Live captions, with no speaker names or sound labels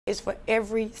is for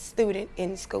every student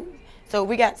in school. So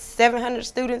we got 700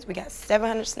 students, we got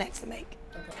 700 snacks to make.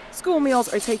 School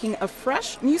meals are taking a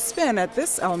fresh new spin at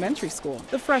this elementary school.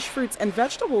 The Fresh Fruits and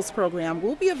Vegetables program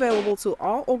will be available to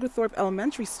all Oglethorpe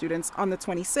Elementary students on the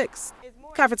 26th.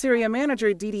 Cafeteria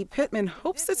manager Dee Dee Pittman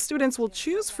hopes that students will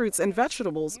choose fruits and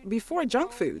vegetables before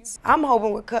junk foods. I'm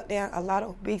hoping we'll cut down a lot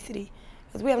of obesity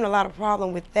because we're having a lot of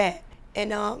problem with that.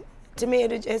 And to me,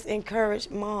 it'll just encourage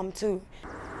mom too.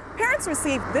 Parents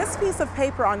received this piece of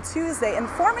paper on Tuesday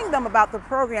informing them about the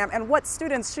program and what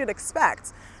students should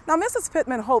expect. Now, Mrs.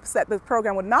 Pittman hopes that the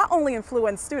program would not only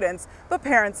influence students, but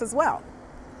parents as well.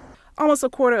 Almost a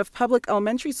quarter of public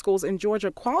elementary schools in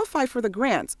Georgia qualify for the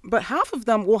grant, but half of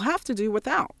them will have to do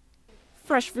without.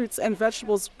 Fresh Fruits and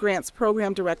Vegetables Grants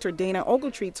Program Director Dana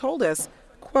Ogletree told us,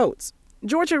 quote,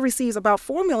 Georgia receives about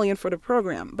 $4 million for the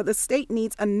program, but the state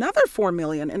needs another $4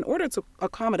 million in order to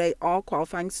accommodate all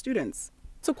qualifying students.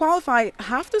 To qualify,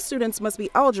 half the students must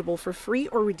be eligible for free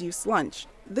or reduced lunch.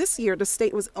 This year, the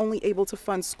state was only able to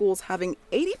fund schools having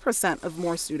 80% of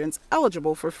more students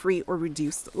eligible for free or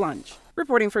reduced lunch.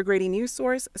 Reporting for Grady News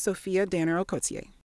Source, Sophia Danner-Okotie.